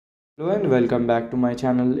Hello and welcome back to my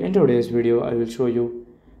channel. In today's video I will show you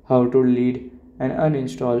how to delete and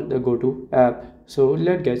uninstall the GoTo app. So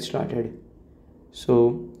let's get started.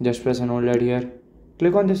 So just press and hold right here,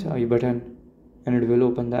 click on this I button and it will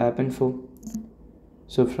open the app info.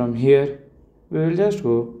 So from here we will just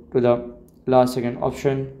go to the last second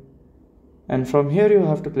option, and from here you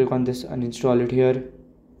have to click on this uninstall it here,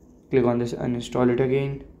 click on this uninstall it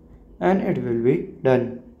again, and it will be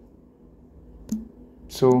done.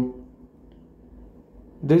 So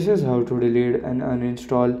this is how to delete and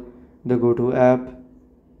uninstall the GoTo app.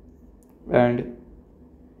 And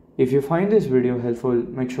if you find this video helpful,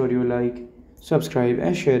 make sure you like, subscribe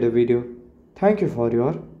and share the video. Thank you for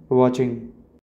your watching.